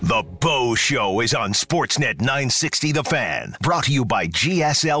The Bo Show is on Sportsnet 960 The Fan. Brought to you by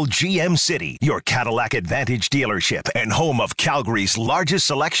GSL GM City, your Cadillac Advantage dealership and home of Calgary's largest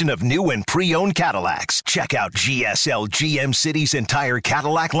selection of new and pre-owned Cadillacs. Check out GSL GM City's entire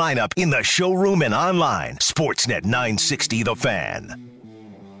Cadillac lineup in the showroom and online. Sportsnet 960 The Fan.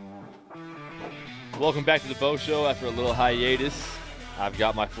 Welcome back to the Bo Show after a little hiatus. I've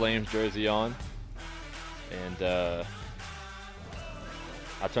got my Flames jersey on, and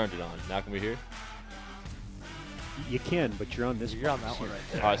I turned it on. Now can we hear? You can, but you're on this. You're on that one right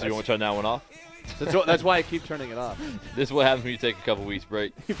there. All right, so you want to turn that one off? That's why I keep turning it off. This is what happens when you take a couple weeks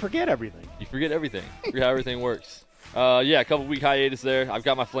break. You forget everything. You forget everything. You forget how everything works. Yeah, a couple week hiatus there. I've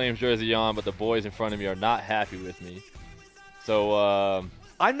got my Flames jersey on, but the boys in front of me are not happy with me. So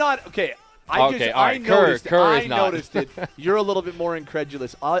I'm not okay. All right. Kerr is not. noticed it. You're a little bit more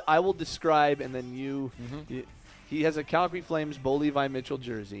incredulous. I will describe, and then you. He has a Calgary Flames Bo Levi Mitchell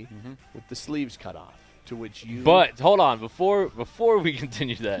jersey with the sleeves cut off. To which you. But hold on, before we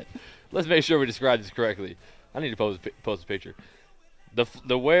continue that, let's make sure we describe this correctly. I need to post a picture.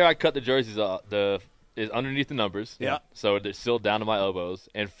 The way I cut the jerseys is underneath the numbers. Yeah. So they're still down to my elbows,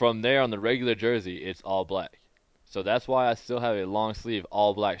 and from there on the regular jersey, it's all black. So that's why I still have a long sleeve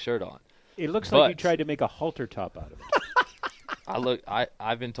all black shirt on. It looks like you tried to make a halter top out of it.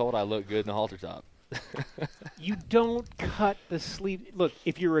 I've been told I look good in a halter top. You don't cut the sleeve. Look,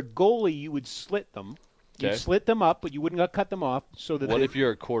 if you're a goalie, you would slit them. You'd slit them up, but you wouldn't cut them off. So that What if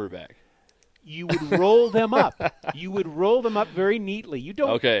you're a quarterback? You would roll them up. You would roll them up very neatly. You don't.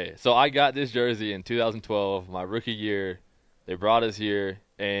 Okay, so I got this jersey in 2012, my rookie year. They brought us here,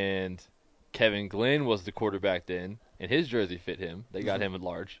 and Kevin Glenn was the quarterback then, and his jersey fit him. They got him at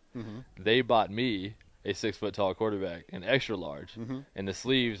large. They bought me a 6-foot-tall quarterback, an extra large, and the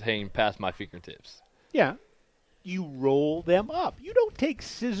sleeves hang past my fingertips. Yeah. You roll them up. You don't take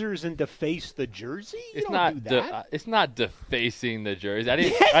scissors and deface the jersey. You don't do that. It's not defacing the jersey. It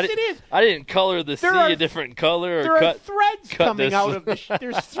is. I didn't color the C a different color. Or there are threads cut coming out of the.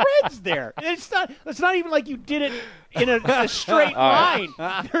 There's threads there. It's not even like you did it in a straight line.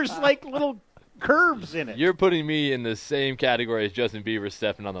 There's like little curves in it. You're putting me in the same category as Justin Bieber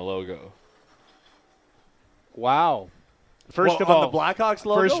stepping on the logo. Wow. First of on all, the Blackhawks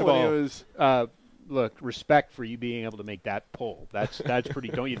logo. First of when all, it was, look, respect for you being able to make that pull. That's pretty.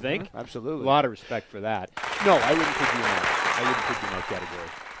 Don't you think? absolutely. A lot of respect for that. No, I wouldn't put you in that. I wouldn't put you in that category.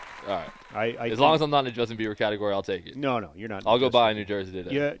 All right. I as long as I'm not in the Justin Bieber category, I'll take it. No, you're not. I'll go buy a New Jersey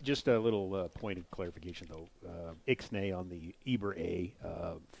today. Yeah, just a little point of clarification, though. Ixnay on the Eber A,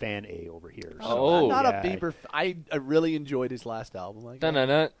 fan A over here. So, I'm not a Bieber. I really enjoyed his last album.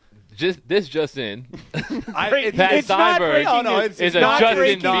 No. Just in. It's not breaking news. It's a not Justin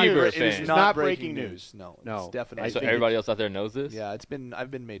breaking Bieber news. fan. It's It's not not breaking breaking news. No, No. it's definitely. So everybody else out there knows this? Yeah, I've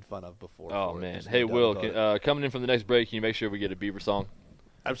been made fun of before. Oh, for it. man. There's Hey, no doubt Will, about it. coming in from the next break, can you make sure we get a Bieber song?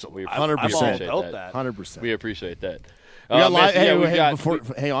 Absolutely, 100%. I'm all about that. 100%. We appreciate that. We got live.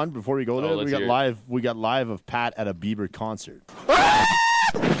 Mason, Before we go there, let's we got hear it. live. We got live of Pat at a Bieber concert.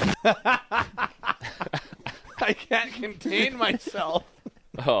 I can't contain myself.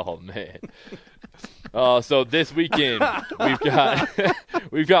 Oh, man. So this weekend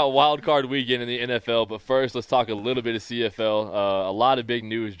we've got wild card weekend in the NFL. But first, let's talk a little bit of CFL. A lot of big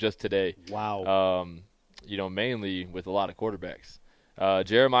news just today. Wow. Mainly with a lot of quarterbacks.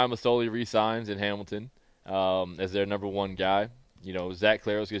 Jeremiah Masoli re-signs in Hamilton as their number one guy. Zach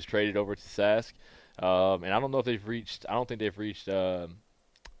Claros gets traded over to Sask, and I don't think they've reached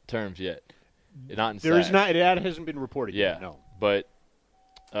terms yet. Not in Sask. That hasn't been reported yet. No. But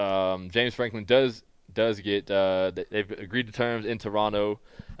James Franklin does get they've agreed to terms in Toronto,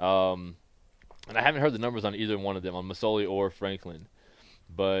 and I haven't heard the numbers on either one of them, on Masoli or Franklin,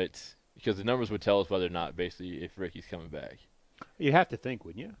 but because the numbers would tell us whether or not basically if Ricky's coming back. You'd have to think,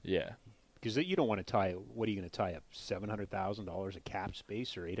 wouldn't you? Yeah. Because you don't want to tie. What are you going to tie up? $700,000 of cap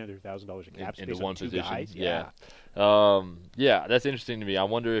space or $800,000 of cap space into on one two position? guys? Yeah. That's interesting to me. I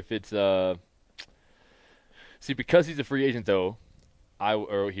wonder if it's because he's a free agent though.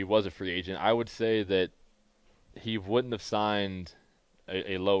 He was a free agent. I would say that he wouldn't have signed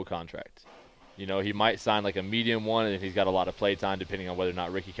a low contract. He might sign like a medium one, and he's got a lot of play time depending on whether or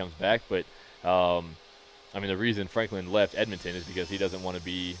not Ricky comes back. But the reason Franklin left Edmonton is because he doesn't want to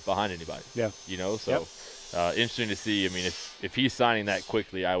be behind anybody. Yeah. Interesting to see. If he's signing that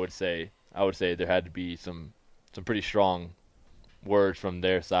quickly, I would say there had to be some pretty strong words from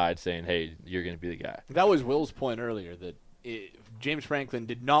their side saying, "Hey, you're going to be the guy." That was Will's point earlier that James Franklin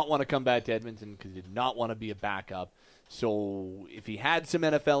did not want to come back to Edmonton because he did not want to be a backup. So if he had some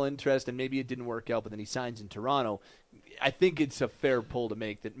NFL interest and maybe it didn't work out, but then he signs in Toronto, I think it's a fair pull to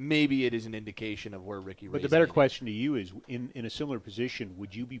make that maybe it is an indication of where Ricky Ray's But the better leaning. question to you is, in a similar position,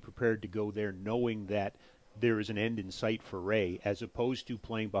 would you be prepared to go there knowing that there is an end in sight for Ray, as opposed to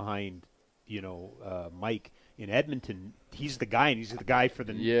playing behind, Mike in Edmonton? He's the guy, and he's the guy for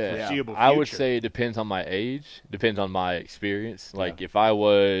the foreseeable future. I would say it depends on my age, depends on my experience. Like if I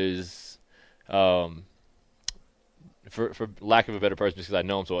was, for lack of a better person, just because I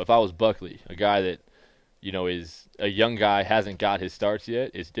know him so well, if I was Buckley, a guy that is a young guy, hasn't got his starts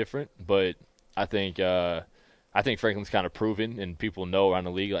yet, it's different. But I think Franklin's kind of proven, and people know around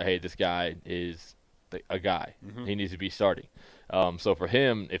the league, like, hey, this guy is a guy. Mm-hmm. He needs to be starting. So for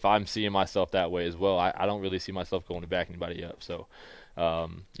him, if I'm seeing myself that way as well, I don't really see myself going to back anybody up. So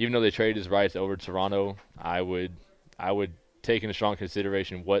even though they traded his rights over to Toronto, I would take into strong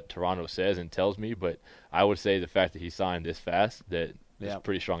consideration what Toronto says and tells me. But I would say the fact that he signed this fast, that is a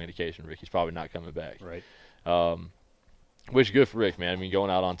pretty strong indication Ricky's probably not coming back. Right. Which is good for Rick, man. I mean,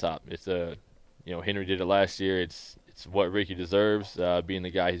 going out on top. It's Henry did it last year. It's what Ricky deserves, being the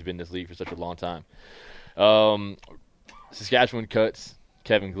guy who's been in this league for such a long time. Saskatchewan cuts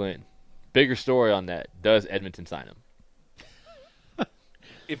Kevin Glenn. Bigger story on that. Does Edmonton sign him?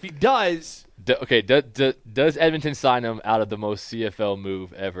 If he does, does Edmonton sign him out of the most CFL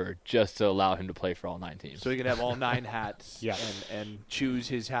move ever, just to allow him to play for all 9 teams? So he can have all 9 hats and choose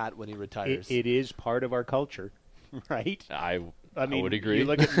his hat when he retires. It is part of our culture, right? I mean, would agree. You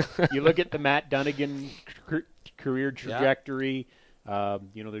look at the Matt Dunnigan career trajectory.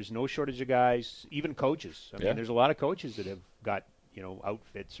 There's no shortage of guys, even coaches. I mean, there's a lot of coaches that have got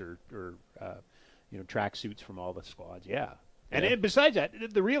outfits or track suits from all the squads. Yeah. And besides that,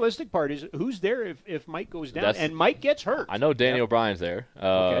 the realistic part is who's there if Mike goes down, and Mike gets hurt. I know Danny O'Brien's there,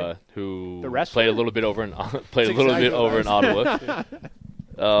 who the played a little bit over in Ottawa.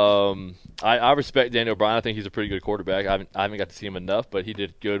 I respect Danny O'Brien. I think he's a pretty good quarterback. I haven't got to see him enough, but he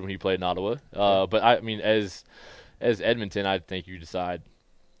did good when he played in Ottawa. But I mean, as Edmonton, I think you decide.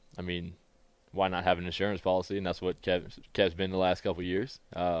 I mean, why not have an insurance policy? And that's what Kev's been the last couple of years.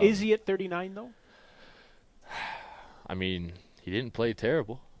 Is he at 39 though? I mean, he didn't play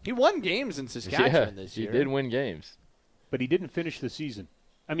terrible. He won games in Saskatchewan this year. He did win games. But he didn't finish the season.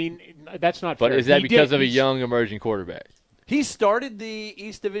 I mean, that's not fair. But is that because of a young emerging quarterback? He started the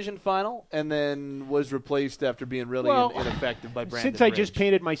East Division final and then was replaced after being really ineffective by Brandon Since I Bridge. just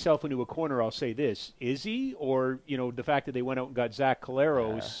painted myself into a corner, I'll say this. Is he? Or, the fact that they went out and got Zach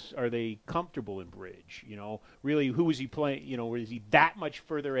Collaros, are they comfortable in Bridge? Really, who was he playing? Was he that much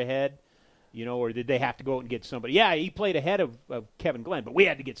further ahead? Or did they have to go out and get somebody? Yeah, he played ahead of Kevin Glenn, but we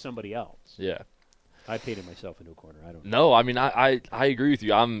had to get somebody else. Yeah. I painted myself into a corner. I don't know. No, I mean, I agree with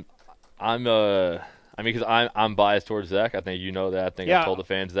you. Because I'm biased towards Zach. I think you know that. I think I've told the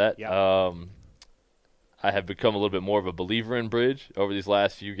fans that. Yeah. I have become a little bit more of a believer in Bridge over these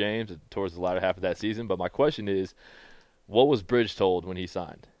last few games towards the latter half of that season. But my question is, what was Bridge told when he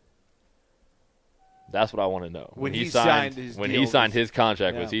signed? That's what I want to know. When he signed his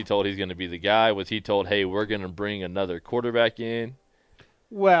contract, was he told he's going to be the guy? Was he told, hey, we're going to bring another quarterback in?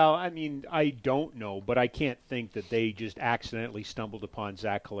 Well, I mean, I don't know, but I can't think that they just accidentally stumbled upon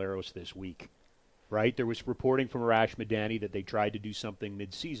Zach Collaros this week, right? There was reporting from Arash Madani that they tried to do something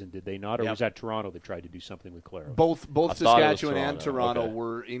mid-season, did they not? Or was that Toronto that tried to do something with Collaros? Both Saskatchewan and Toronto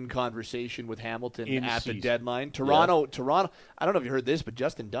were in conversation with Hamilton at the deadline. Toronto. I don't know if you heard this, but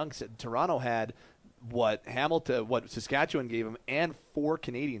Justin Dunk said Toronto had what Saskatchewan gave him, and 3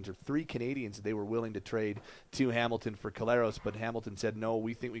 Canadians that they were willing to trade to Hamilton for Collaros, but Hamilton said, no,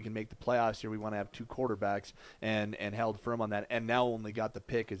 we think we can make the playoffs here. We want to have 2 quarterbacks, and held firm on that, and now only got the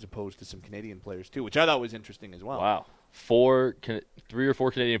pick as opposed to some Canadian players too, which I thought was interesting as well. Wow. 3 or 4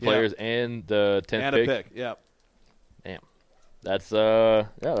 Canadian players and the 10th pick. And a pick, yeah. Damn. That's a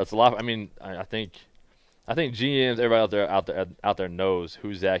lot. I mean, I think GMs, everybody out there knows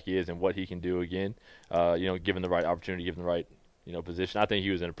who Zach is and what he can do again. Given the right opportunity, given the right position. I think he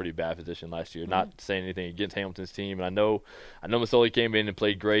was in a pretty bad position last year. Mm-hmm. Not saying anything against Hamilton's team, and I know Masoli came in and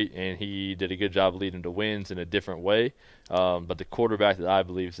played great, and he did a good job leading to wins in a different way. But the quarterback that I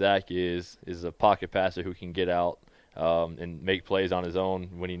believe Zach is a pocket passer who can get out and make plays on his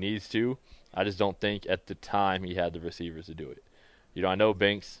own when he needs to. I just don't think at the time he had the receivers to do it. I know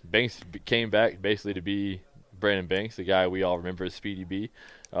Banks came back basically to be Brandon Banks, the guy we all remember as Speedy B.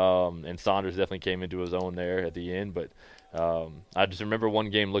 And Saunders definitely came into his own there at the end. But I just remember one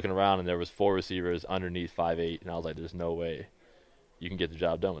game looking around, and there was 4 receivers underneath 5'8", and I was like, there's no way you can get the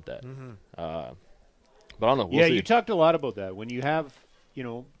job done with that. Mm-hmm. But I don't know. We'll see. You talked a lot about that. When you have,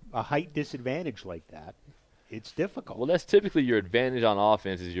 a height disadvantage like that, it's difficult. Well, that's typically your advantage on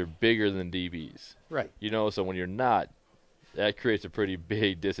offense is you're bigger than DBs. Right. So when you're not, that creates a pretty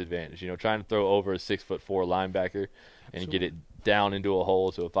big disadvantage. Trying to throw over a 6'4" linebacker and get it down into a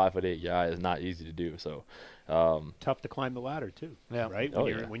hole to a 5'8" guy is not easy to do. So tough to climb the ladder too. Yeah. Right.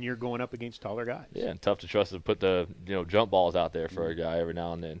 When you're going up against taller guys. Yeah, and tough to trust to put the jump balls out there for a guy every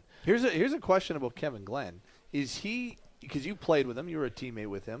now and then. Here's a question about Kevin Glenn. Is he, because you played with him, you were a teammate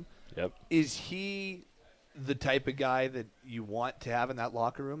with him. Yep. Is he the type of guy that you want to have in that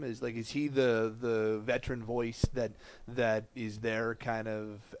locker room? Is he the veteran voice that is there kind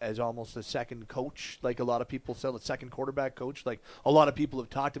of as almost a second coach, like a lot of people say, a second quarterback coach, like a lot of people have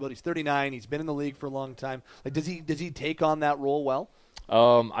talked about? He's 39, he's been in the league for a long time. Like, does he take on that role well?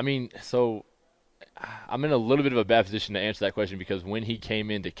 So I'm in a little bit of a bad position to answer that question because when he came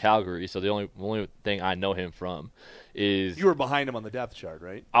into Calgary, so the only thing I know him from is you were behind him on the depth chart,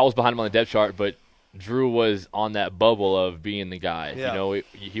 right? I was behind him on the depth chart, but Drew was on that bubble of being the guy. Yeah.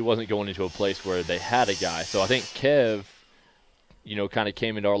 He wasn't going into a place where they had a guy. So I think Kev, kind of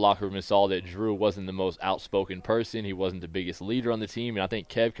came into our locker room and saw that Drew wasn't the most outspoken person. He wasn't the biggest leader on the team. And I think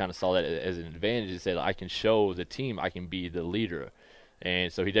Kev kind of saw that as an advantage and said, I can show the team I can be the leader.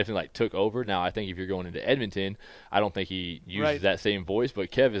 And so he definitely took over. Now I think if you're going into Edmonton, I don't think he uses that same voice.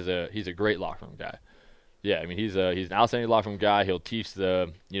 But Kev he's a great locker room guy. Yeah, I mean he's an outstanding locker room guy. He'll teach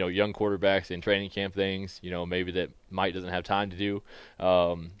the young quarterbacks in training camp things maybe that Mike doesn't have time to do.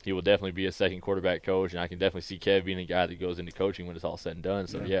 He will definitely be a second quarterback coach, and I can definitely see Kev being a guy that goes into coaching when it's all said and done.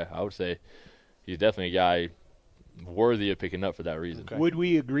 So yeah, I would say he's definitely a guy worthy of picking up for that reason. Okay. Would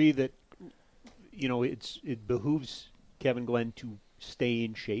we agree that it behooves Kevin Glenn to stay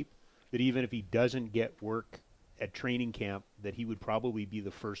in shape? That even if he doesn't get work at training camp, that he would probably be the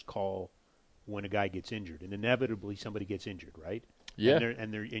first call when a guy gets injured, and inevitably somebody gets injured, right? Yeah.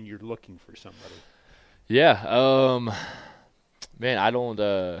 And you're looking for somebody. Yeah. Man, I don't.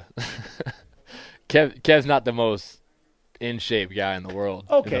 Kev's not the most in shape guy in the world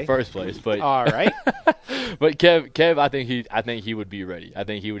in the first place, but all right. But Kev, I think he would be ready. I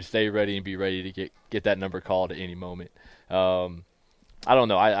think he would stay ready and be ready to get that number called at any moment. I don't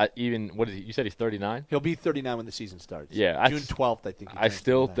know. What is he? You said he's 39? He'll be 39 when the season starts. Yeah. June 12th, I think. I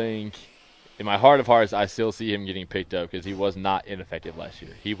still think, in my heart of hearts, I still see him getting picked up because he was not ineffective last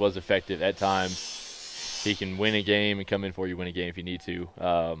year. He was effective at times. He can win a game and come in for you, win a game if you need to.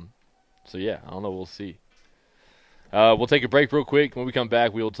 So, yeah, I don't know. We'll see. We'll take a break real quick. When we come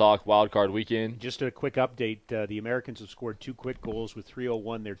back, we will talk Wild Card Weekend. Just a quick update. The Americans have scored 2 quick goals with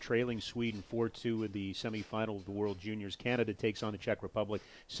 3:01. They're trailing Sweden 4-2 in the semifinal of the World Juniors. Canada takes on the Czech Republic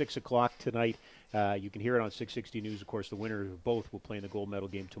 6 o'clock tonight. You can hear it on 660 News. Of course, the winner of both will play in the gold medal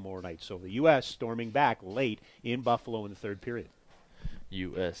game tomorrow night. So the U.S. storming back late in Buffalo in the third period.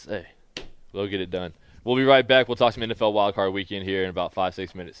 USA. We'll get it done. We'll be right back. We'll talk some NFL Wildcard Weekend here in about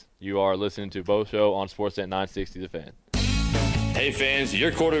 5-6 minutes. You are listening to Bo Show on Sportsnet 960 The Fan. Hey fans,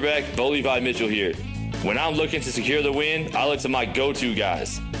 your quarterback, Bo Levi Mitchell here. When I'm looking to secure the win, I look to my go-to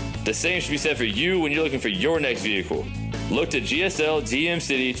guys. The same should be said for you when you're looking for your next vehicle. Look to GSL GM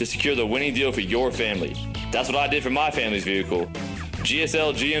City to secure the winning deal for your family. That's what I did for my family's vehicle.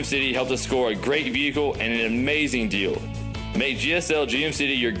 GSL GM City helped us score a great vehicle and an amazing deal. Make GSL GM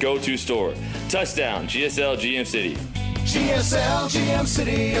City your go-to store. Touchdown, GSL GM City. GSL GM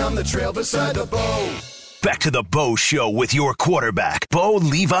City on the trail beside the Bo. Back to the Bo Show with your quarterback, Bo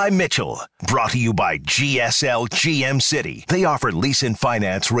Levi Mitchell. Brought to you by GSL GM City. They offer lease and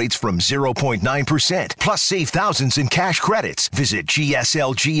finance rates from 0.9%, plus save thousands in cash credits. Visit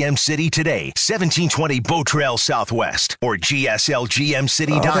GSL GM City today, 1720 Bow Trail Southwest, or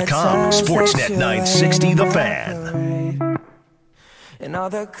GSLGMCity.com. Sportsnet 960 The Fan. And all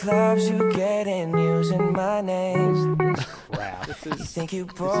the clubs you get in using my name. Crap. You think you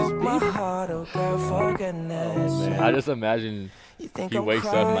broke my heart, oh girl, for goodness. I just imagine he wakes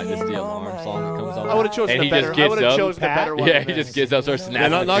up and this the alarm song that comes on. I would have chosen the better one. Yeah, he just gets up, starts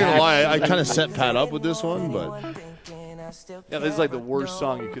snapping. Yeah, not gonna lie, I kind of set Pat up with this one, but yeah, this is like the worst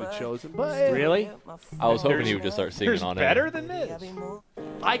song you could have chosen. But really? I was hoping he would just start singing on it. There's better than this.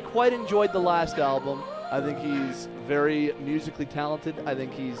 I quite enjoyed the last album. I think he's very musically talented. I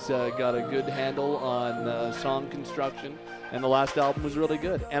think he's got a good handle on song construction, and the last album was really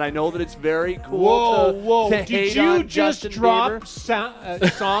good. And I know that it's very cool to Did hate you on just Justin drop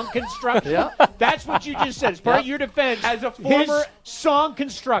Bieber. song construction? Yeah. That's what you just said. As part of your defense, As a former- his song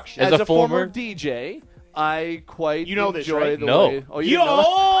construction. As a former DJ, I quite You know this, enjoy right? the No. way. Oh, you know?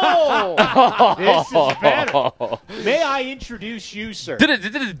 Oh! This is better. May I introduce you, sir?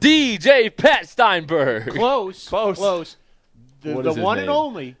 DJ Pat Steinberg. Close. Close. The What is his one and name?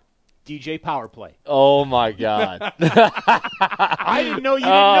 only DJ Power Play. Oh, my God. I didn't know you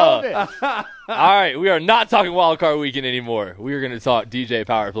didn't know this. All right, we are not talking Wild Card Weekend anymore. We are going to talk DJ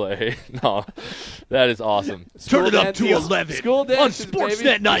Power Play. No, that is awesome. Turn it up to 11. School dances, on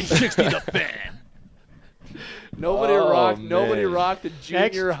Sportsnet 960 The Fan. Nobody rocked a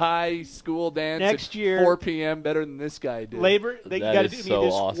junior high school dance next at year, 4 p.m. better than this guy did. Labor, you got to do me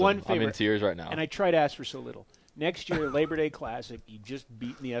this awesome. one favor. I'm in tears right now. And I try to ask for so little. Next year, Labor Day Classic, you just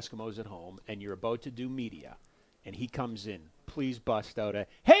beaten the Eskimos at home, and you're about to do media, and he comes in. Please bust out a,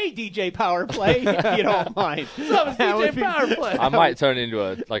 hey, DJ Power Play, if you don't mind. What's up, DJ Power Play? I might turn it into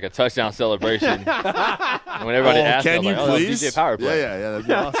a touchdown celebration. And when everybody asks, can I'm you like, please? DJ Power Play. Yeah, that'd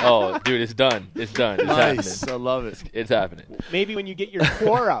be awesome. Oh, dude, it's done. It's done. It's Nice. happening. I love it. It's happening. Maybe when you get your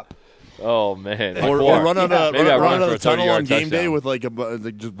core up. Oh, man. Or run out of the tunnel on game day with like just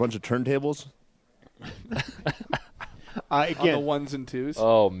a bunch of turntables. Again, on the ones and twos.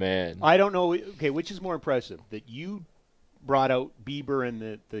 Oh, man. I don't know. Okay, which is more impressive, that you brought out Bieber and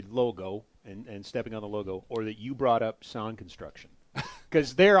the logo and stepping on the logo, or that you brought up sound construction?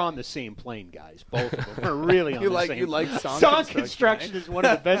 Because they're on the same plane, guys. Both of them are really on the same. You like sound construction is one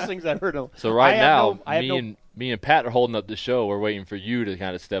of the best things I've heard of. So right now, me and Pat are holding up the show. We're waiting for you to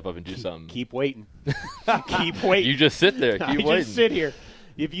kind of step up and do something. Keep waiting. Keep waiting. You just sit there. Keep waiting. Just sit here.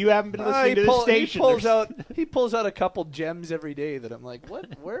 If you haven't been listening to this station, he pulls out a couple gems every day that I'm like, what?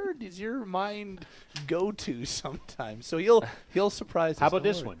 Where does your mind go to sometimes? So he'll surprise us. How about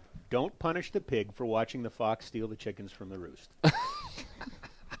this one? Don't punish the pig for watching the fox steal the chickens from the roost.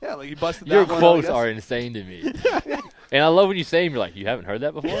 Yeah, like you busted that Your one. quotes are insane to me. And I love when you say them, you're like, you haven't heard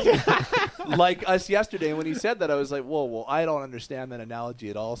that before? Like us yesterday when he said that, I was like, whoa, well, I don't understand that analogy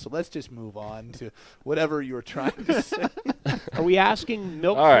at all, so let's just move on to whatever you were trying to say. Are we asking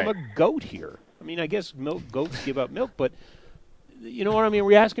milk from a goat here? I mean, I guess goats give up milk, but you know what I mean? Are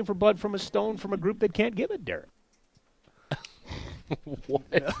we asking for blood from a stone from a group that can't give it, Derek? What?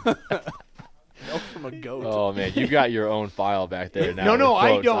 Milk from a goat. Oh, man, you got your own file back there now. No,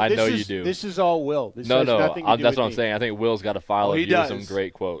 I don't. I know you do. This is all Will. This no, that's what I'm saying. I think Will's got a file of you with some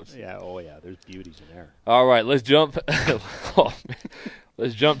great quotes. Yeah, there's beauties in there. All right, let's jump.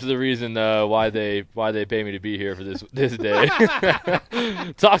 Let's jump to the reason why they pay me to be here for this day.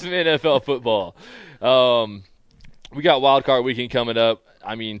 Talk some NFL football. We got Wild Card Weekend coming up.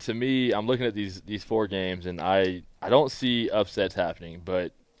 I mean, to me, I'm looking at these 4 games, and I don't see upsets happening,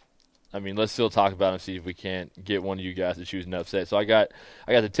 but I mean, let's still talk about them and see if we can't get one of you guys to choose an upset. So I got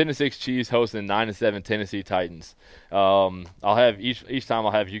the 10-6 Chiefs hosting 9-7 Tennessee Titans. I'll have each time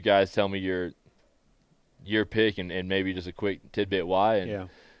I'll have you guys tell me your pick and maybe just a quick tidbit why, and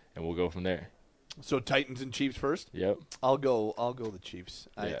we'll go from there. So Titans and Chiefs first? Yep. I'll go the Chiefs.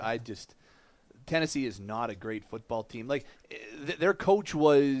 Yeah. I just Tennessee is not a great football team. Like their coach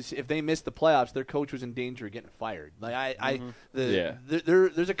was, if they missed the playoffs, their coach was in danger of getting fired. Like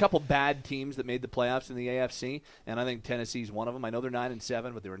there's a couple bad teams that made the playoffs in the AFC, and I think Tennessee's one of them. I know they're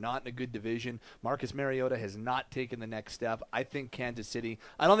 9-7, but they were not in a good division. Marcus Mariota has not taken the next step. I think Kansas City.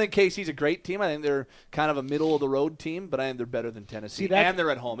 I don't think KC's a great team. I think they're kind of a middle of the road team, but I think they're better than Tennessee. And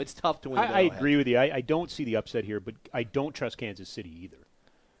they're at home. It's tough to win. I agree with you. I don't see the upset here, but I don't trust Kansas City either.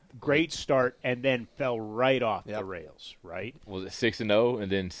 Great start and then fell right off the rails, right? Was it 6-0 and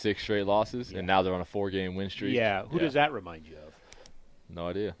then 6 straight losses, and now they're on a 4-game win streak? Yeah. Who does that remind you of? No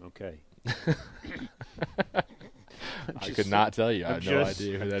idea. Okay. I could not tell you. I have no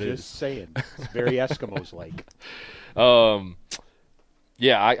idea who that is. Just saying. It's very Eskimos-like.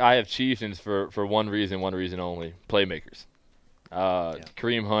 Yeah, I have Chiefs, and for one reason only: playmakers.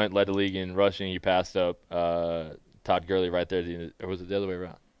 Kareem Hunt led the league in rushing. He passed up Todd Gurley right there. Or was it the other way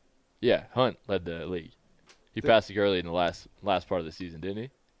around? Yeah, Hunt led the league. He passed to Gurley in the last part of the season, didn't he?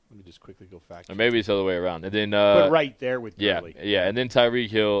 Let me just quickly go fact. Or maybe it's the other way around. And then, but right there with Gurley. Yeah, and then Tyreek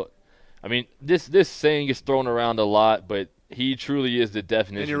Hill. I mean, this saying is thrown around a lot, but he truly is the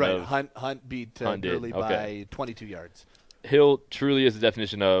definition. And you're right. Of Hunt beat Gurley by 22 yards. Hill truly is the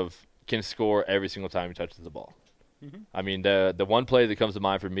definition of can score every single time he touches the ball. Mm-hmm. I mean, the one play that comes to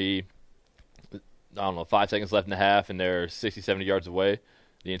mind for me, I don't know, 5 seconds left in the half, and they're 60, 70 yards away.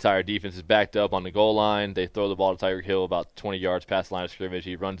 The entire defense is backed up on the goal line. They throw the ball to Tyreek Hill about 20 yards past the line of scrimmage.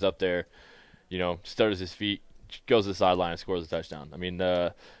 He runs up there, stutters his feet, goes to the sideline and scores a touchdown. I mean,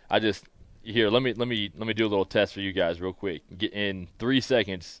 let me do a little test for you guys real quick. Get in 3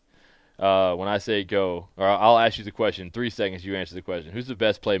 seconds. When I say go, or I'll ask you the question. 3 seconds, you answer the question. Who's the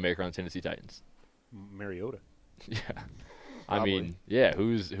best playmaker on the Tennessee Titans? Mariota. Yeah. Probably. I mean, yeah.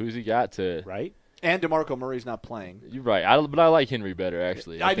 Who's he got to? Right. And DeMarco Murray's not playing. You're right. But I like Henry better,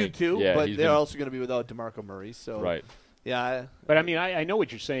 actually. I do too. Yeah, but they're also going to be without DeMarco Murray. So right. Yeah. But, I mean, I know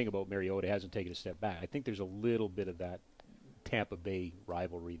what you're saying about Mariota hasn't taken a step back. I think there's a little bit of that Tampa Bay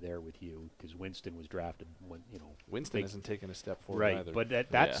rivalry there with you because Winston was drafted when, Winston hasn't taken a step forward either. But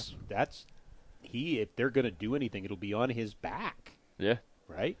that's if they're going to do anything, it'll be on his back. Yeah.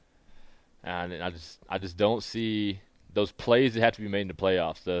 Right? And I just don't see those plays that have to be made in the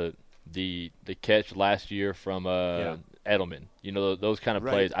playoffs. The catch last year from Edelman. Those kind of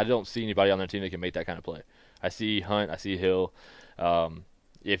plays. I don't see anybody on their team that can make that kind of play. I see Hunt. I see Hill.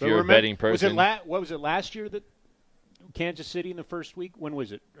 If you're a betting person. What was it last year that Kansas City in the first week? When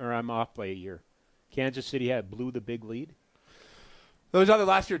was it? Or I'm off by a year. Kansas City blew the big lead. That was either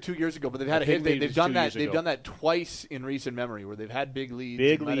last year or 2 years ago, but they've had they've done that. They've done that twice in recent memory, where they've had big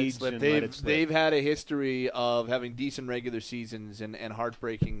leads. They've had a history of having decent regular seasons and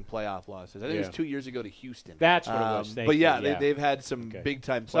heartbreaking playoff losses. I think it was 2 years ago to Houston. That's what it was. But they've had some big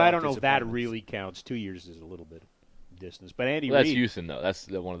time. So I don't know if that really counts. 2 years is a little bit of distance, but Andy Reid. That's Houston though. That's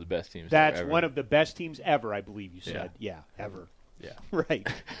one of the best teams. That's one of the best teams ever, I believe you said. Yeah, ever. Yeah, right.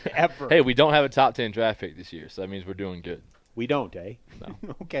 Ever. Hey, we don't have a top 10 draft pick this year, so that means we're doing good. We don't, eh?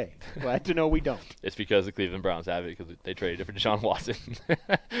 No. Okay. Glad to know we don't. It's because the Cleveland Browns have it because they traded for Deshaun Watson,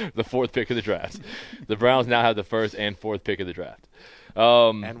 the 4th pick of the draft. The Browns now have the 1st and 4th pick of the draft.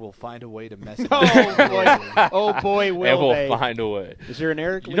 And we'll find a way to mess it up. Oh, boy, will and we'll they. find a way. Is there an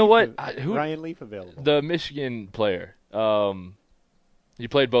Eric Leaf? You know what? Ryan Leaf available? The Michigan player. He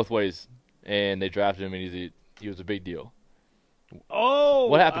played both ways, and they drafted him, and he was a big deal. Oh.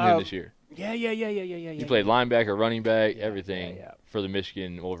 What happened to him this year? Yeah. He played linebacker, running back, everything for the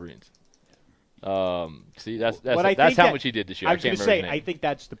Michigan Wolverines. See, that's how much he did this year. I was going to say, I think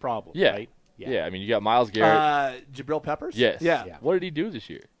that's the problem. Yeah. Right? Yeah. I mean, you got Myles Garrett. Jabril Peppers? Yes. Yeah. What did he do this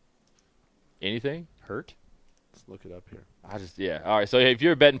year? Anything? Hurt? Let's look it up here. All right. So if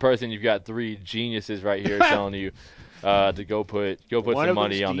you're a betting person, you've got 3 geniuses right here telling you to go put some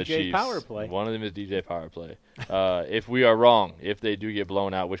money on the Chiefs. One of them is DJ Powerplay. If we are wrong, if they do get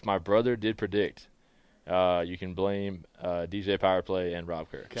blown out, which my brother did predict, you can blame DJ Powerplay and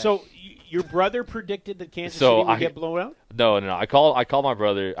Rob Kerr. Okay. So your brother predicted that Kansas City would get blown out? No. I called my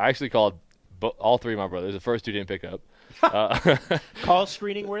brother. I actually called all 3 of my brothers. The first 2 didn't pick up. Call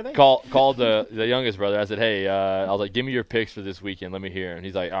screening, were they? Called the youngest brother. I said, hey, I was like, give me your picks for this weekend. Let me hear. And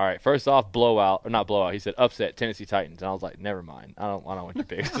he's like, all right, first off, blowout, or not blowout. He said upset, Tennessee Titans. And I was like, never mind. I don't want your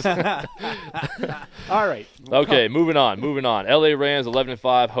picks. All right. Okay, moving on. LA Rams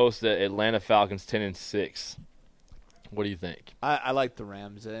 11-5 host the Atlanta Falcons 10-6. What do you think? I like the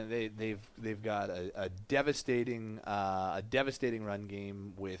Rams. They've got a devastating run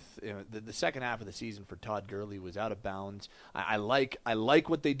game. With the second half of the season for Todd Gurley was out of bounds. I like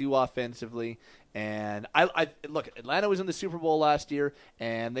what they do offensively. And I look, Atlanta was in the Super Bowl last year,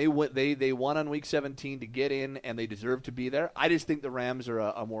 and they won on Week 17 to get in, and they deserve to be there. I just think the Rams are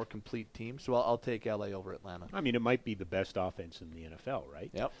a more complete team, so I'll take LA over Atlanta. I mean, it might be the best offense in the NFL, right?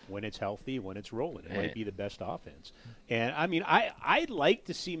 Yep. When it's healthy, when it's rolling, it might be the best offense. And I mean, I'd like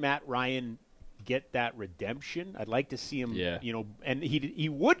to see Matt Ryan get that redemption. I'd like to see him, and he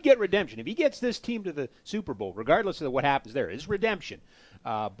would get redemption if he gets this team to the Super Bowl, regardless of what happens there. It's redemption.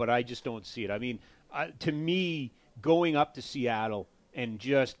 But I just don't see it. I mean, to me, going up to Seattle and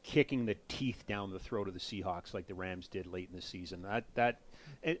just kicking the teeth down the throat of the Seahawks like the Rams did late in the season, that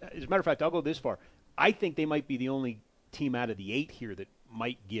as a matter of fact, I'll go this far. I think they might be the only team out of the 8 here that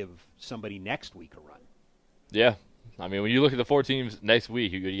might give somebody next week a run. Yeah. I mean, when you look at the 4 teams next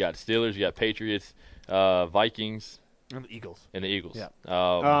week, you got Steelers, you got Patriots, Vikings. And the Eagles. Yeah.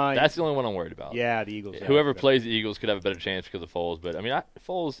 That's the only one I'm worried about. Yeah, the Eagles. Whoever plays the Eagles could have a better chance because of Foles. But I mean,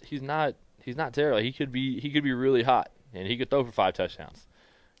 Foles, he's not terrible. He could be really hot, and he could throw for 5 touchdowns.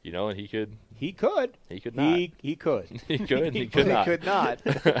 And he could. He could. He could not. He could. He could. He could not. He could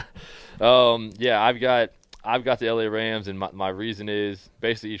not. Yeah, I've got the LA Rams, and my reason is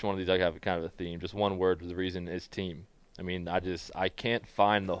basically each one of these I have kind of a theme. Just one word. The reason is team. I mean, I can't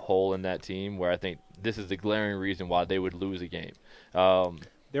find the hole in that team where I think this is the glaring reason why they would lose a game.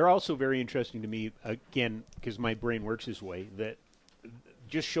 They're also very interesting to me, again, because my brain works this way, that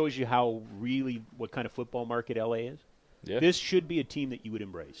just shows you what kind of football market LA is. Yeah. This should be a team that you would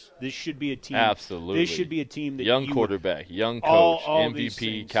embrace. This should be a team. Absolutely. This should be a team that young quarterback, young coach, all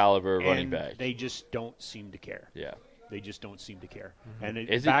MVP caliber running back. They just don't seem to care. Yeah. They just don't seem to care. Mm-hmm. And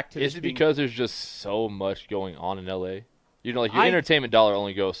is it because there's just so much going on in LA? Your entertainment dollar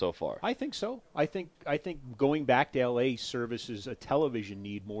only goes so far. I think so. I think going back to LA services a television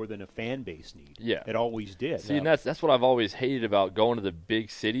need more than a fan base need. Yeah. It always did. See, and that's what I've always hated about going to the big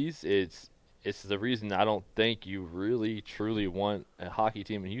cities. It's the reason I don't think you really truly want a hockey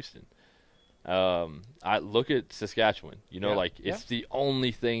team in Houston. I look at Saskatchewan. It's the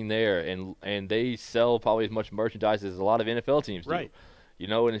only thing there, and they sell probably as much merchandise as a lot of NFL teams do. Right.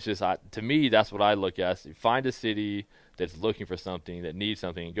 And it's just to me that's what I look at. So find a city that's looking for something, that needs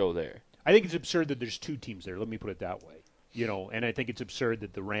something, and go there. I think it's absurd that there's 2 teams there. Let me put it that way. And I think it's absurd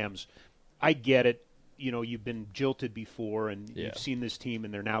that the Rams. I get it. You've been jilted before, and you've seen this team,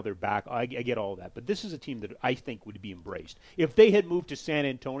 and they're back. I get all that, but this is a team that I think would be embraced. If they had moved to San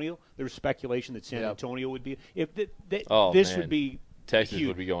Antonio, there was speculation that San Antonio would be. If this would be Texas huge,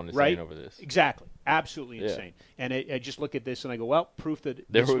 would be going insane right? over this. Exactly, absolutely insane. And I just look at this and I go, well, proof that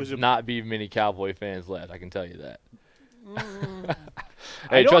there this would not be many Cowboy fans left. I can tell you that.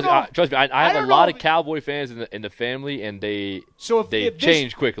 Hey, trust me. I have a lot of Cowboy fans in the family, and they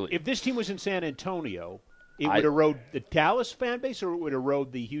change quickly. If this team was in San Antonio, it would erode the Dallas fan base, or it would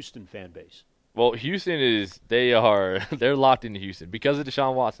erode the Houston fan base. Well, Houston they're locked into Houston because of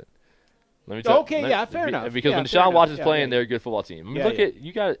Deshaun Watson. Let me tell fair enough. Because when Deshaun Watson's playing, they're a good football team.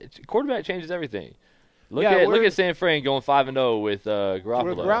 Quarterback changes everything. Look at San Fran going 5-0 with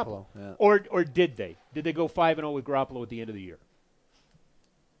Garoppolo. Yeah. Or did they? Did they go 5-0 with Garoppolo at the end of the year?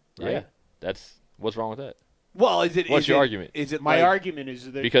 Right? Yeah. What's wrong with that? Well, what's your argument? My argument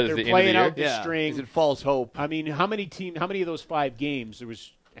is that because they're playing out the string. Is it false hope? I mean, how many of those 5 games? There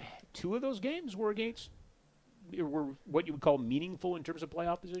was 2 of those games were what you would call meaningful in terms of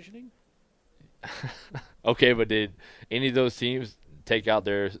playoff positioning. Okay, but did any of those teams take out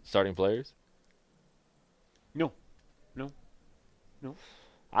their starting players? No.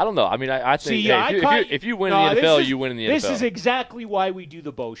 I don't know. I mean, I think if you win in the NFL, you win in the NFL. This is exactly why we do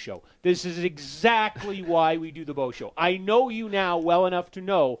the Bo Show. I know you now well enough to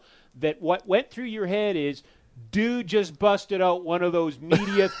know that what went through your head is, dude just busted out one of those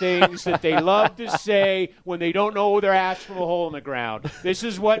media things that they love to say when they don't know their ass from a hole in the ground. This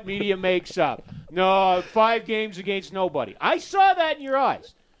is what media makes up. No, 5 games against nobody. I saw that in your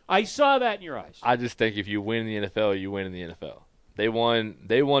eyes. I just think if you win in the NFL, you win in the NFL. They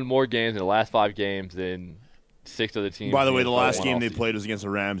won more games in the last 5 games than 6 other teams. By the way, the last game they played was against the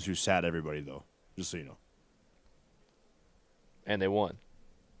Rams, who sat everybody, though. Just so you know. And they won.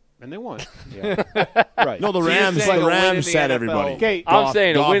 Yeah. Right. No, the Rams sat everybody. Okay, I'm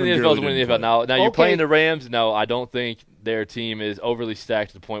saying a win in the NFL is a win in the NFL. Now you're playing the Rams. No, I don't think their team is overly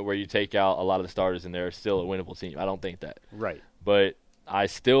stacked to the point where you take out a lot of the starters and they're still a winnable team. I don't think that. Right. But I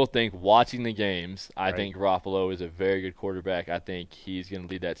still think watching the games, I think Garoppolo is a very good quarterback. I think he's going to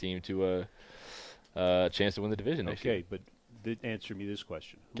lead that team to a chance to win the division next year. Okay, but answer me this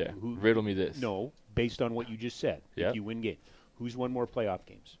question. Okay, riddle me this. No, based on what you just said, if you win games, who's won more playoff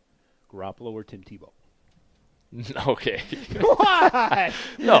games, Garoppolo or Tim Tebow? Okay. What?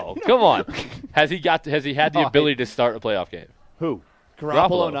 No, come on. Has he had the ability to start a playoff game? Who?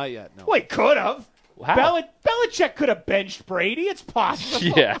 Garoppolo, not yet. No. Wait, could have. How? Belichick could have benched Brady. It's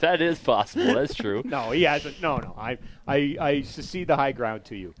possible. Yeah, that is possible. That's true. No, he hasn't. No. I secede the high ground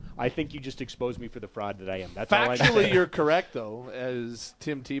to you. I think you just exposed me for the fraud that I am. That's factually, you're correct, though, as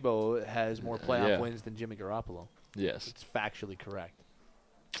Tim Tebow has more playoff wins than Jimmy Garoppolo. Yes. It's factually correct.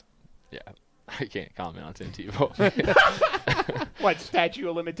 Yeah. I can't comment on Tim Tebow. What, statute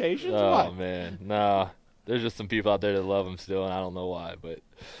of limitations? Oh, man. Nah. There's just some people out there that love him still, and I don't know why. But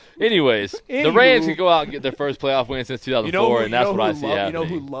anyways, the Rams can go out and get their first playoff win since 2004, and that's what I see happening. You know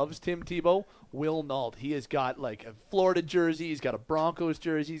who loves Tim Tebow? Will Nault. He has got like a Florida jersey. He's got a Broncos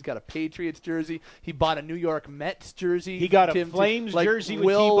jersey. He's got a Patriots jersey. He bought a New York Mets jersey. He got a Flames jersey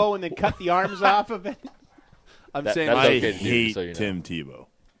with Tebow and then cut the arms off of it. I hate Tim Tebow.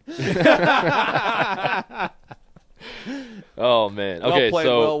 Oh, man. Okay,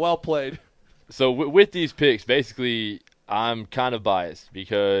 well played. So with these picks, basically, I'm kind of biased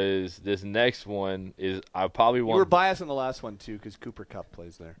because this next one is I probably want. You were biased in the last one too because Cooper Kupp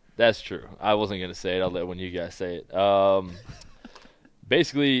plays there. That's true. I wasn't going to say it. I'll let one of you guys say it.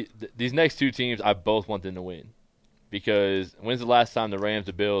 Basically, these next 2 teams, I both want them to win because when's the last time the Rams,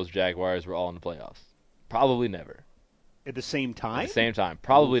 the Bills, Jaguars were all in the playoffs? Probably never. At the same time? At the same time.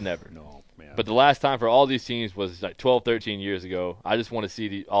 Probably never. No, man. But the last time for all these teams was like 12, 13 years ago. I just want to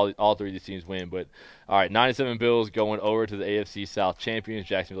see all 3 of these teams win. But, all right, 97 Bills going over to the AFC South champions,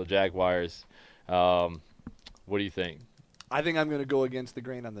 Jacksonville Jaguars. What do you think? I think I'm going to go against the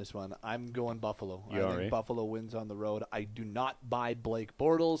grain on this one. I'm going Buffalo. I think Buffalo wins on the road. I do not buy Blake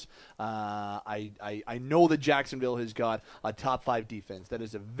Bortles. I know that Jacksonville has got a top 5 defense. That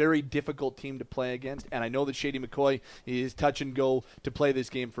is a very difficult team to play against, and I know that Shady McCoy is touch and go to play this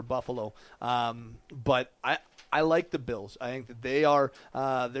game for Buffalo. But I like the Bills. I think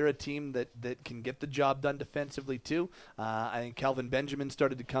that they're a team that can get the job done defensively too. I think Kelvin Benjamin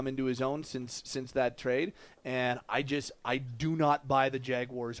started to come into his own since that trade, and I do not buy the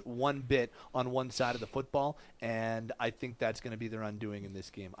Jaguars one bit on one side of the football, and I think that's going to be their undoing in this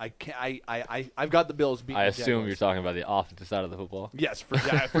game. I've got the Bills beating. I assume you're talking about the offensive side of the football. Yes,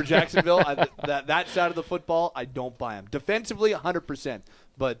 for Jacksonville, that side of the football, I don't buy them. Defensively, 100%,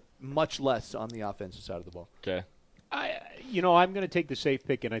 but much less on the offensive side of the ball. Okay. I'm going to take the safe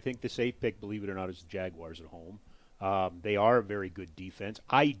pick, and I think the safe pick, believe it or not, is the Jaguars at home. They are a very good defense.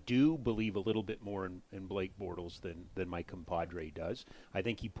 I do believe a little bit more in Blake Bortles than my compadre does. I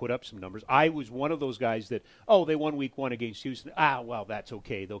think he put up some numbers. I was one of those guys that, they won week 1 against Houston. Well, that's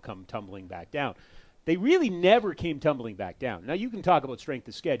okay. They'll come tumbling back down. They really never came tumbling back down. Now, you can talk about strength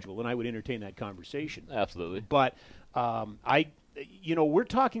of schedule, and I would entertain that conversation. Absolutely. But we're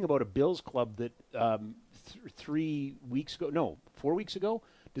talking about a Bills club that 4 weeks ago,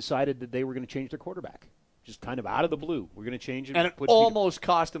 decided that they were going to change their quarterback. Just kind of out of the blue. We're going to change him. And it almost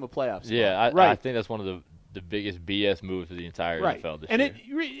cost him a playoff spot. Yeah, I think that's one of the biggest BS moves of the entire NFL this year.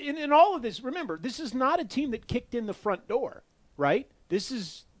 And all of this, remember, this is not a team that kicked in the front door, right? This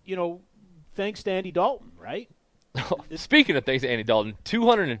is, thanks to Andy Dalton, right? Speaking of thanks to Andy Dalton,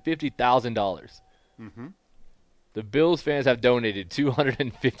 $250,000. Mm-hmm. The Bills fans have donated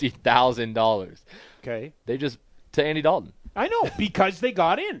 $250,000. Okay. To Andy Dalton. I know, because they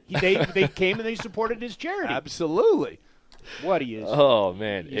got in. They came and they supported his charity. Absolutely. What he is? Oh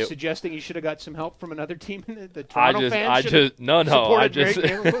man! You're suggesting you should have got some help from another team? The Toronto fans supported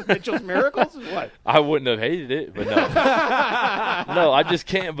Mitchell's Miracles. What? I wouldn't have hated it, but no. No, I just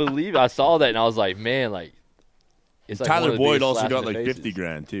can't believe I saw that and I was like, man, like it's like Tyler Boyd also got like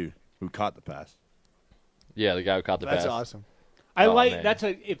 $50,000 too, who caught the pass. Yeah, the guy who caught the pass. That's awesome.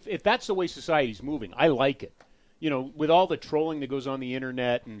 If that's the way society's moving, I like it. With all the trolling that goes on the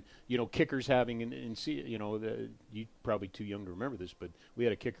internet and, kickers having, you're probably too young to remember this, but we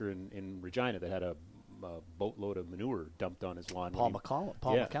had a kicker in Regina that had a boatload of manure dumped on his lawn. Paul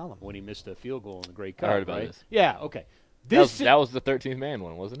McCallum. When he missed a field goal in the Grey Cup. I heard about this. Yeah, okay. That was the 13th man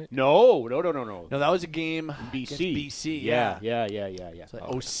one, wasn't it? No. No, that was a game BC. Yeah. It's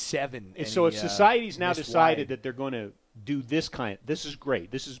like 07. So if society's now decided that they're going to do this is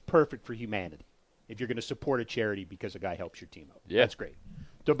great. This is perfect for humanity. If you're going to support a charity because a guy helps your team out. Yeah. That's great.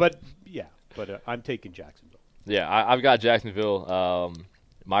 So, but I'm taking Jacksonville. Yeah, I've got Jacksonville.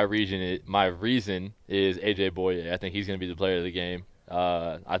 My reason is A.J. Boye. I think he's going to be the player of the game.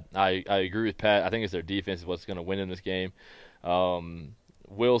 I agree with Pat. I think it's their defense is what's going to win in this game.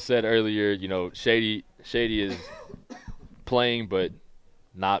 Will said earlier, Shady is playing but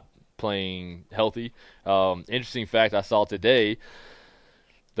not playing healthy. Interesting fact I saw today,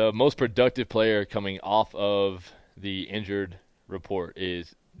 the most productive player coming off of the injured report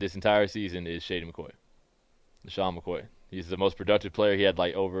this entire season is Shady McCoy, LaShawn McCoy. He's the most productive player. He had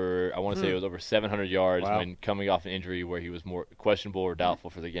say it was over 700 yards when coming off an injury where he was more questionable or doubtful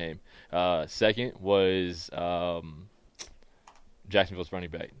for the game. Second was Jacksonville's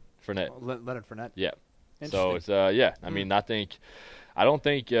running back, Fournette. Leonard Fournette. Yeah. So it's I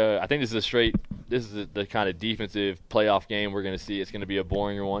think this is the kind of defensive playoff game we're going to see. It's going to be a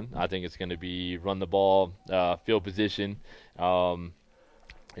boring one. I think it's going to be run the ball, field position.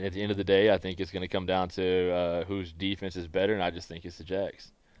 And at the end of the day, I think it's going to come down to whose defense is better, and I just think it's the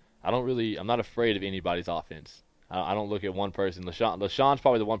Jags. I'm not afraid of anybody's offense. I don't look at one person. LaShawn's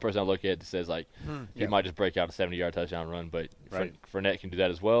probably the one person I look at that says, he might just break out a 70-yard touchdown run, but Fournette can do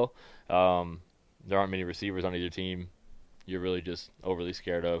that as well. There aren't many receivers on either team you're really just overly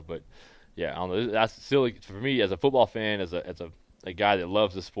scared of. But, yeah, I don't know. That's still, for me, as a football fan, as a guy that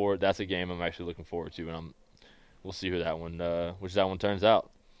loves the sport, that's a game I'm actually looking forward to, and we'll see which that one turns out.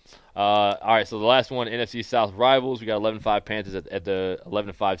 All right, so the last one, NFC South rivals. We got 11-5 Panthers at the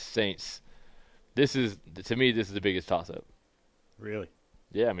 11-5 Saints. To me, this is the biggest toss-up. Really?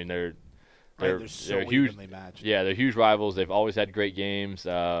 Yeah, I mean they're so huge. Matched. Yeah, they're huge rivals. They've always had great games.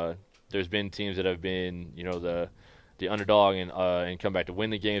 There's been teams that have been the underdog and come back to win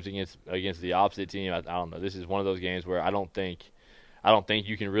the games against the opposite team. I don't know. This is one of those games where I don't think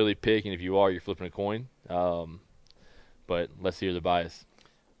you can really pick, and if you are, you're flipping a coin. But let's hear the bias.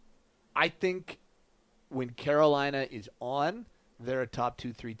 I think when Carolina is on, they're a top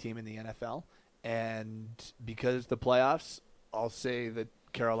 2-3 team in the NFL. And because the playoffs, I'll say that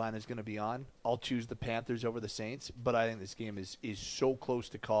Carolina is going to be on. I'll choose the Panthers over the Saints, but I think this game is so close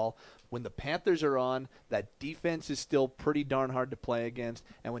to call. When the Panthers are on, that defense is still pretty darn hard to play against.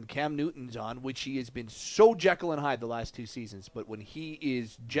 And when Cam Newton's on, which he has been so Jekyll and Hyde the last 2 seasons, but when he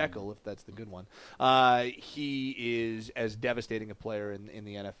is Jekyll, if that's the good one, he is as devastating a player in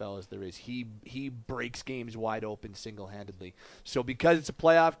the NFL as there is. He breaks games wide open single-handedly. So because it's a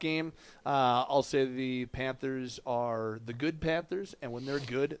playoff game, I'll say the Panthers are the good Panthers, and when they're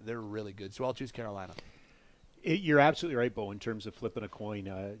good, they're really good. So I'll choose Carolina. You're absolutely right, Bo, in terms of flipping a coin.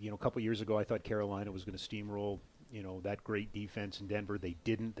 A couple years ago, I thought Carolina was going to steamroll, that great defense in Denver. They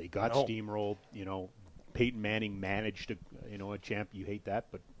didn't. They got steamrolled. Peyton Manning managed a champ. You hate that,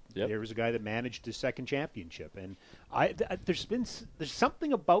 but there was a guy that managed his second championship. And there's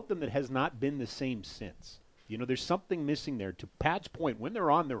something about them that has not been the same since. There's something missing there. To Pat's point, when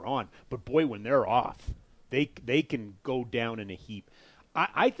they're on, they're on. But, boy, when they're off, they can go down in a heap.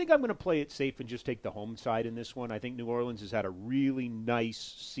 I think I'm going to play it safe and just take the home side in this one. I think New Orleans has had a really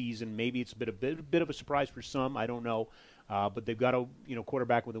nice season. Maybe it's a bit of a surprise for some. I don't know. But they've got a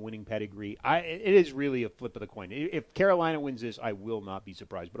quarterback with a winning pedigree. It is really a flip of the coin. If Carolina wins this, I will not be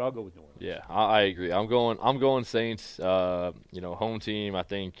surprised. But I'll go with New Orleans. Yeah, I agree. I'm going Saints. Home team. I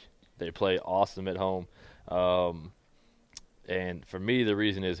think they play awesome at home. And for me, the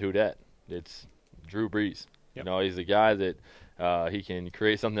reason is who dat? It's Drew Brees. Yep. He's the guy that. He can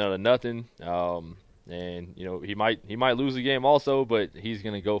create something out of nothing, and he might lose the game also, but he's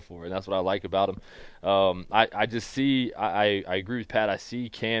going to go for it. And that's what I like about him. I just see I agree with Pat. I see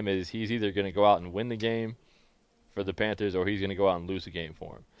Cam as he's either going to go out and win the game for the Panthers, or he's going to go out and lose the game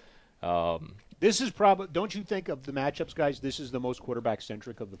for him. This is probably. Don't you think of the matchups, guys? This is the most quarterback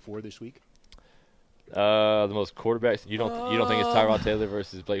centric of the 4 this week. The most quarterbacks. You don't think it's Tyrod Taylor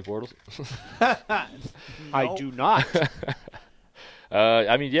versus Blake Bortles? I do not.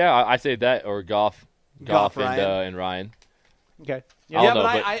 I say that or Goff and Ryan. Okay.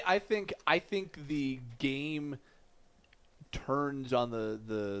 I think the game turns on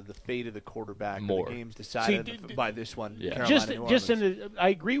the fate of the quarterback. More. The game's decided by this one. Yeah. I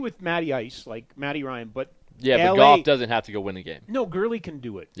agree with Matty Ice, like Matty Ryan, but but Goff doesn't have to go win the game. No, Gurley can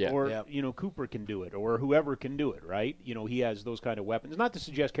do it, yeah. Or Cooper can do it, or whoever can do it. Right? He has those kind of weapons. Not to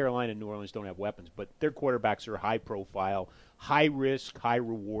suggest Carolina and New Orleans don't have weapons, but their quarterbacks are high profile, high risk, high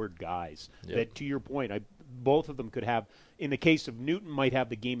reward guys. Yep. That, to your point, both of them could have. In the case of Newton, might have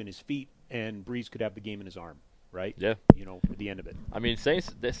the game in his feet, and Brees could have the game in his arm. Right? Yeah. For the end of it. I mean,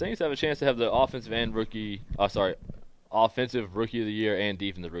 the Saints have a chance to have the offensive Rookie of the Year and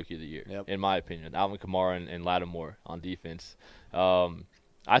Defensive Rookie of the Year, in my opinion. Alvin Kamara and Lattimore on defense.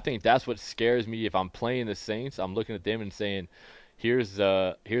 I think that's what scares me. If I'm playing the Saints, I'm looking at them and saying, here's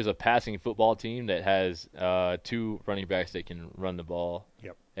a passing football team that has 2 running backs that can run the ball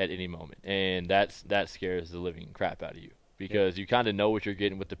at any moment. And that scares the living crap out of you. Because you kind of know what you're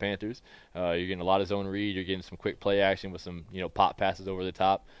getting with the Panthers. You're getting a lot of zone read. You're getting some quick play action with some, pop passes over the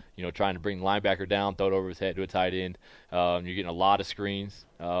top. Trying to bring the linebacker down, throw it over his head to a tight end. You're getting a lot of screens.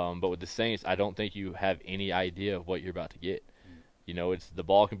 But with the Saints, I don't think you have any idea of what you're about to get. It's the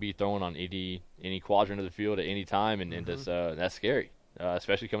ball can be thrown on any quadrant of the field at any time, and that's scary,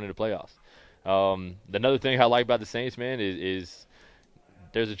 especially coming into playoffs. Another thing I like about the Saints, man, is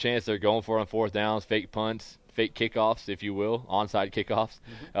there's a chance they're going for it on 4th downs, fake punts. Fake kickoffs, if you will, onside kickoffs.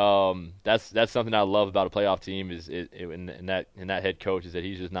 That's something I love about a playoff team and that head coach is that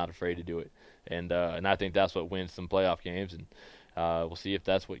he's just not afraid to do it, and I think that's what wins some playoff games, and we'll see if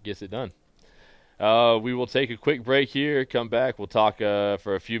that's what gets it done. We will take a quick break here. Come back. We'll talk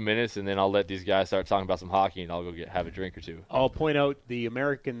for a few minutes, and then I'll let these guys start talking about some hockey, and I'll go have a drink or two. I'll point out the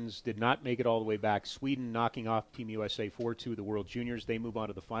Americans did not make it all the way back. Sweden knocking off Team USA 4-2, the World Juniors. They move on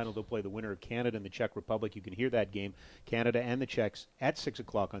to the final. They'll play the winner of Canada and the Czech Republic. You can hear that game, Canada and the Czechs, at 6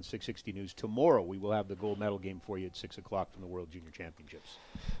 o'clock on 660 News. Tomorrow we will have the gold medal game for you at 6 o'clock from the World Junior Championships.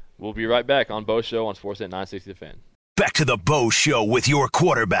 We'll be right back on Bo Show on Sportsnet 960 The Fan. Back to the Bo Show with your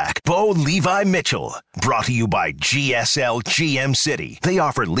quarterback, Bo Levi Mitchell. Brought to you by GSL GM City. They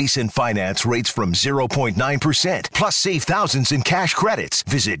offer lease and finance rates from 0.9%, plus save thousands in cash credits.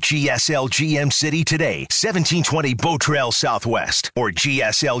 Visit GSL GM City today, 1720 Bow Trail Southwest, or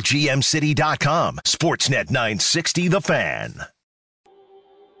GSLGMCity.com. Sportsnet 960 The Fan.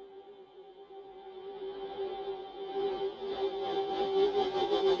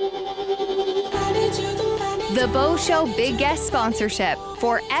 The Bo Show Big Guest Sponsorship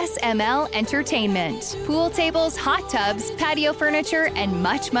for SML Entertainment. Pool tables, hot tubs, patio furniture, and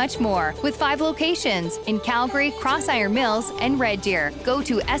much, much more. With 5 locations in Calgary, Cross Iron Mills, and Red Deer. Go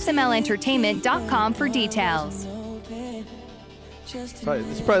to smlentertainment.com for details. This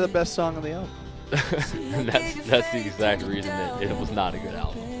is probably the best song on the album. That's the exact reason that it was not a good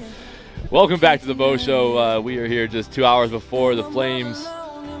album. Welcome back to the Bo Show. We are here just 2 hours before the Flames.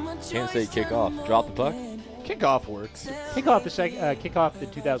 Can't say kick off. Drop the puck. Kickoff works. Kick off the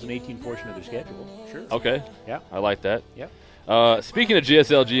 2018 portion of their schedule. Sure. Okay. Yeah. I like that. Yeah. Speaking of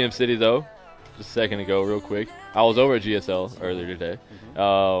GSL GM City, though, just a second ago, real quick, I was over at GSL earlier today,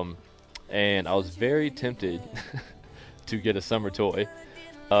 and I was very tempted to get a summer toy.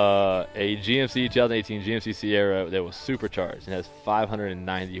 A GMC 2018 GMC Sierra that was supercharged and has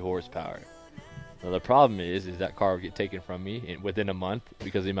 590 horsepower. Now, the problem is that car will get taken from me within a month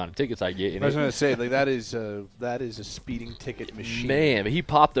because of the amount of tickets I get. I was going to say, like, that is a speeding ticket machine. Man, but he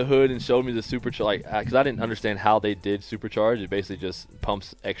popped the hood and showed me the supercharge, because I didn't understand how they did supercharge. It basically just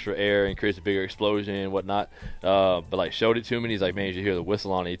pumps extra air and creates a bigger explosion and whatnot. But like, showed it to me, and he's like, "Man, you hear the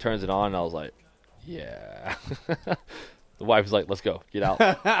whistle on it?" He turns it on, and I was like, "Yeah." The wife was like, "Let's go, get out,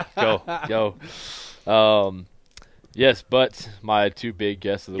 go." Yes, but my two big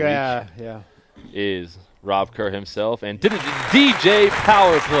guests of the week is Rob Kerr himself and DJ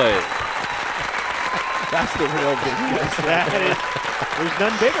Power Play. That's the real big guest. There's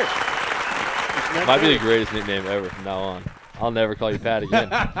none bigger. Might be the greatest nickname ever from now on. I'll never call you Pat again.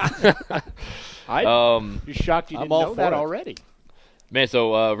 You're shocked you didn't know that already. Man,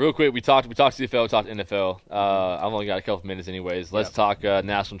 so real quick, we talked CFL, we talked NFL. I've only got a couple minutes anyways. Let's talk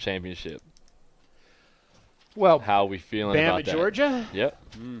national championship. Well, how are we feeling about that? Georgia? Yep.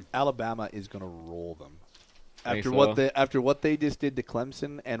 Alabama is going to roll them. After what they just did to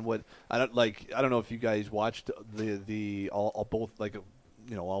Clemson and what I don't know if you guys watched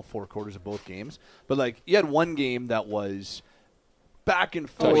all 4 quarters of both games, but like you had one game that was back and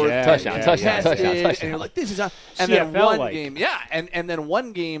forth, touchdown, and you're like, this is and CFL then one game, and then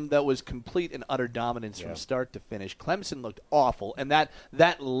one game that was complete and utter dominance from start to finish. Clemson looked awful, and that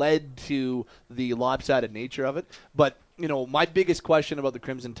led to the lopsided nature of it. But my biggest question about the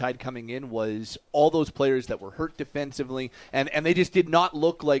Crimson Tide coming in was all those players that were hurt defensively, and they just did not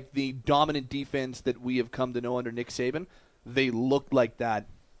look like the dominant defense that we have come to know under Nick Saban. They looked like that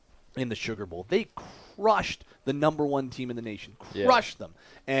in the Sugar Bowl. They crushed the number 1 team in the nation, crushed them,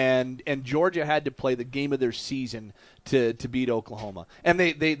 and Georgia had to play the game of their season to beat Oklahoma, and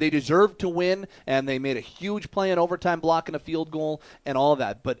they deserved to win, and they made a huge play in overtime, blocking a field goal and all of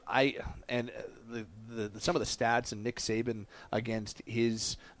that. But some of the stats and Nick Saban against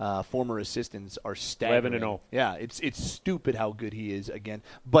his former assistants are staggering. 11-0. Yeah, it's stupid how good he is again.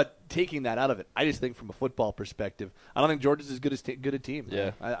 But taking that out of it, I just think from a football perspective, I don't think Georgia's as good a team.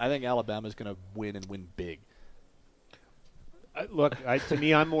 Yeah, I think Alabama's going to win and win big. Look, to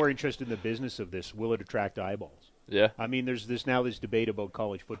me, I'm more interested in the business of this. Will it attract eyeballs? Yeah. I mean, there's this debate about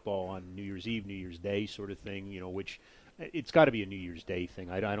college football on New Year's Eve, New Year's Day sort of thing, which it's got to be a New Year's Day thing.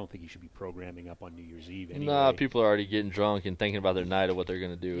 I don't think you should be programming up on New Year's Eve anyway. Nah, people are already getting drunk and thinking about their night of what they're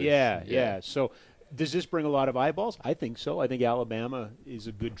going to do. Yeah. So does this bring a lot of eyeballs? I think so. I think Alabama is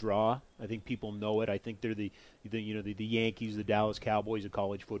a good draw. I think people know it. I think they're the Yankees, the Dallas Cowboys of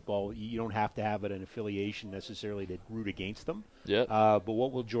college football. You don't have to have an affiliation necessarily to root against them. Yeah. But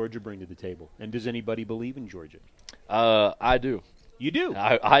what will Georgia bring to the table? And does anybody believe in Georgia? I do. You do?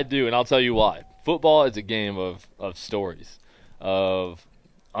 I do, and I'll tell you why. Football is a game of stories, of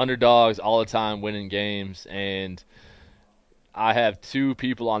underdogs all the time winning games, and I have 2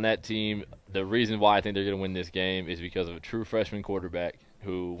 people on that team. The reason why I think they're going to win this game is because of a true freshman quarterback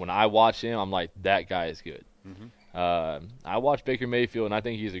who, when I watch him, I'm like, that guy is good. Mm-hmm. I watch Baker Mayfield, and I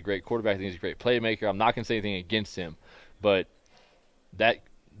think he's a great quarterback. I think he's a great playmaker. I'm not going to say anything against him, but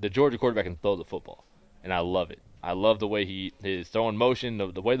the Georgia quarterback can throw the football, and I love it. I love the way his throwing motion,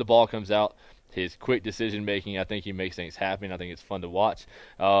 the way the ball comes out, his quick decision-making. I think he makes things happen. I think it's fun to watch.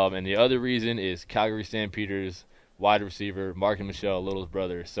 And the other reason is Calgary Stampeders wide receiver, Marken Michel, Little's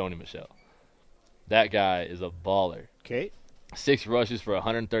brother, Sony Michel. That guy is a baller. Okay. 6 rushes for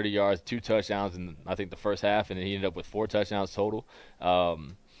 130 yards, 2 touchdowns in, I think, the first half, and then he ended up with 4 touchdowns total.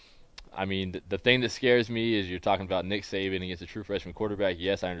 I mean, the thing that scares me is you're talking about Nick Saban against a true freshman quarterback.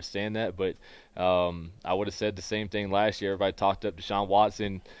 Yes, I understand that, but I would have said the same thing last year. Everybody talked up Deshaun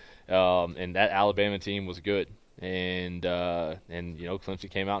Watson, and that Alabama team was good. And Clemson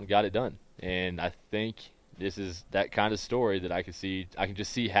came out and got it done. And I think this is that kind of story that I can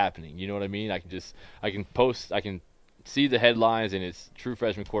just see happening. You know what I mean? I can see the headlines, and it's true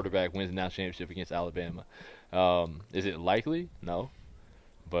freshman quarterback wins the national championship against Alabama. Is it likely? No.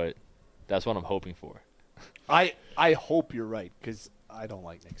 But that's what I'm hoping for. I hope you're right, because I don't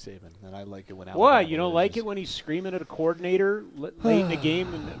like Nick Saban, and I like it when What? You don't like it when he's screaming at a coordinator late in the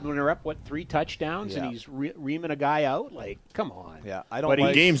game and when they're up, 3 touchdowns, and he's reaming a guy out? Like, come on. Yeah, I don't. But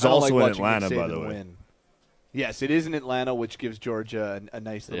the game's also in Atlanta, by the way. Win. Yes, it is in Atlanta, which gives Georgia a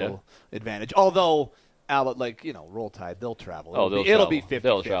nice little advantage. Although, Roll Tide, they'll travel. It'll be 50-50.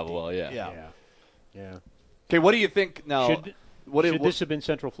 They'll travel well, yeah. Okay, what do you think now? Should this have been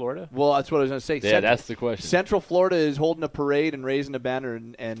Central Florida? Well, that's what I was going to say. Yeah, that's the question. Central Florida is holding a parade and raising a banner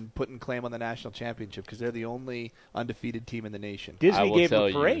and putting claim on the national championship because they're the only undefeated team in the nation. Disney gave them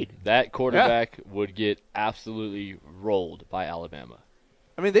a parade. That quarterback would get absolutely rolled by Alabama.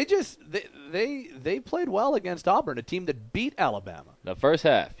 I mean, they played well against Auburn, a team that beat Alabama. The first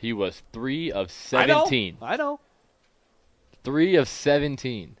half, he was 3 of 17. I know. 3 of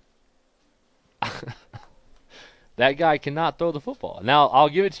 17. That guy cannot throw the football. Now, I'll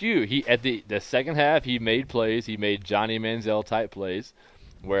give it to you. He at the second half, he made plays. He made Johnny Manziel type plays,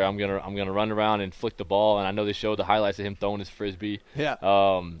 where I'm gonna run around and flick the ball. And I know they showed the highlights of him throwing his frisbee. Yeah.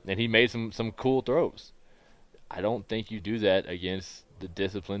 And he made some cool throws. I don't think you do that against the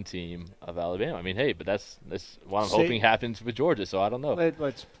disciplined team of Alabama. I mean, hey, but that's what I'm hoping happens with Georgia. So I don't know.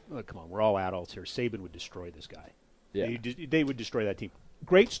 Come on, we're all adults here. Saban would destroy this guy. Yeah. They would destroy that team.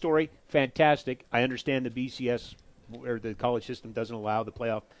 Great story, fantastic. I understand the BCS or the college system doesn't allow the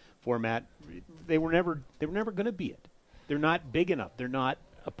playoff format. They were never going to be it. They're not big enough. They're not.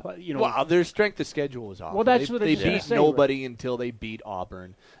 Well, their strength of schedule is off. Well, that's what they beat nobody until they beat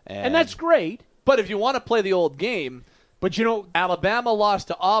Auburn, and that's great. But if you want to play the old game, Alabama lost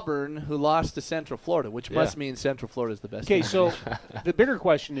to Auburn, who lost to Central Florida, which must mean Central Florida is the best. Okay, so the bigger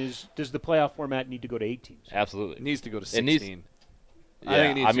question is: does the playoff format need to go to 8 teams? Absolutely, it needs to go to 16.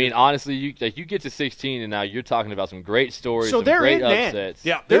 Yeah, I mean, honestly, you get to 16, and now you're talking about some great stories, so some they're great in upsets.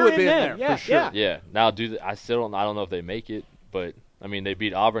 Yeah, they would be in there for sure. Yeah. Now, I don't know if they make it, but I mean, they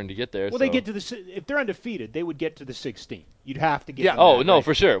beat Auburn to get there. Well, they get to if they're undefeated, they would get to the 16. You'd have to get. Yeah. Oh no,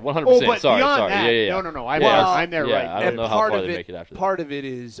 for sure, 100%. But sorry. That, Yeah. No. I'm there right. I don't know how far they make it after that. Part of it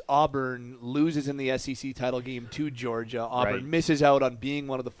is Auburn loses in the SEC title game to Georgia. Auburn misses out on being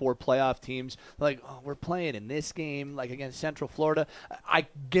one of the 4 playoff teams. Like, we're playing in this game, like against Central Florida. I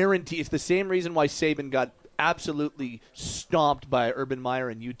guarantee it's the same reason why Saban got absolutely stomped by Urban Meyer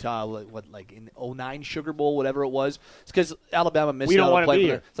in Utah, like in 09 Sugar Bowl, whatever it was. It's because Alabama missed out on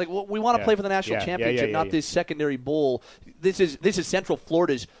playing. It's like, we want to play for the national championship, not this secondary bowl. This is Central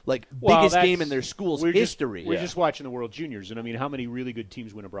Florida's biggest game in their school's history. We're just watching the World Juniors, and I mean, how many really good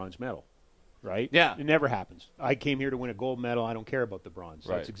teams win a bronze medal? Right? Yeah. It never happens. I came here to win a gold medal. I don't care about the bronze.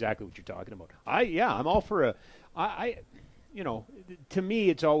 Right. That's exactly what you're talking about. I'm all for to me,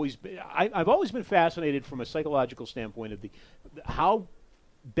 it's always I've always been fascinated from a psychological standpoint of how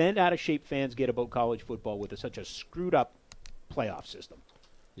bent out of shape fans get about college football with such a screwed up playoff system.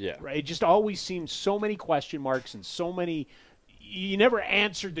 Yeah, right. It just always seems so many question marks and so many. You never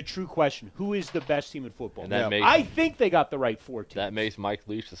answered the true question: who is the best team in football? And that I think they got the right 4 teams. That makes Mike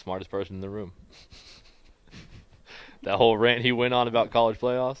Leach the smartest person in the room. That whole rant he went on about college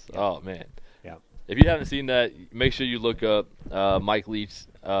playoffs. Yeah. Oh man. If you haven't seen that, make sure you look up Mike Leach,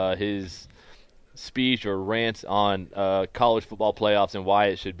 his speech or rant on college football playoffs and why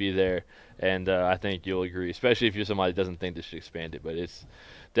it should be there. And I think you'll agree, especially if you're somebody that doesn't think this should expand it. But it's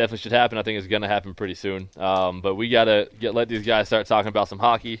definitely should happen. I think it's going to happen pretty soon. But we got to let these guys start talking about some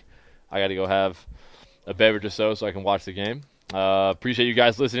hockey. I got to go have a beverage or so I can watch the game. Appreciate you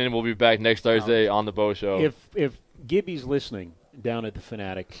guys listening. We'll be back next Thursday on the Bo Show. If Gibby's listening down at the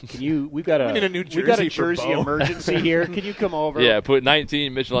Fanatic, we've got we need a new jersey emergency here. Can you come over? Yeah, put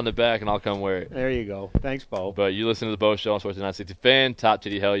 19 Mitchell on the back, and I'll come wear it. There you go. Thanks, Bo. But you listen to the Bo Show on Sports 960 Fan. Top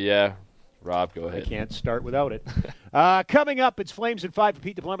Titty, hell yeah. Rob, go ahead. I can't start without it. Coming up, it's Flames at 5 with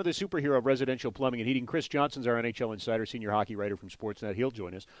Pete the Plumber, the superhero of residential plumbing and heating. Chris Johnson's our NHL insider, senior hockey writer from Sportsnet. He'll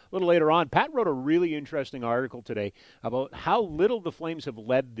join us a little later on. Pat wrote a really interesting article today about how little the Flames have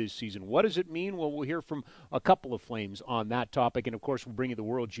led this season. What does it mean? Well, we'll hear from a couple of Flames on that topic. And, of course, we'll bring you the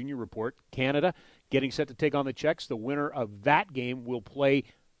World Junior Report. Canada getting set to take on the Czechs. The winner of that game will play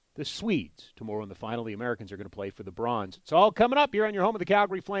the Swedes tomorrow in the final. The Americans are going to play for the bronze. It's all coming up here on your home of the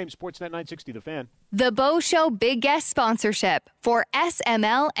Calgary Flames, Sportsnet 960 The Fan. The Bo Show Big Guest Sponsorship for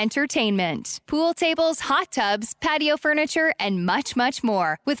SML Entertainment. Pool tables, hot tubs, patio furniture, and much, much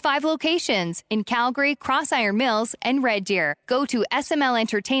more. With 5 locations in Calgary, Cross Iron Mills, and Red Deer. Go to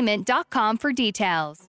smlentertainment.com for details.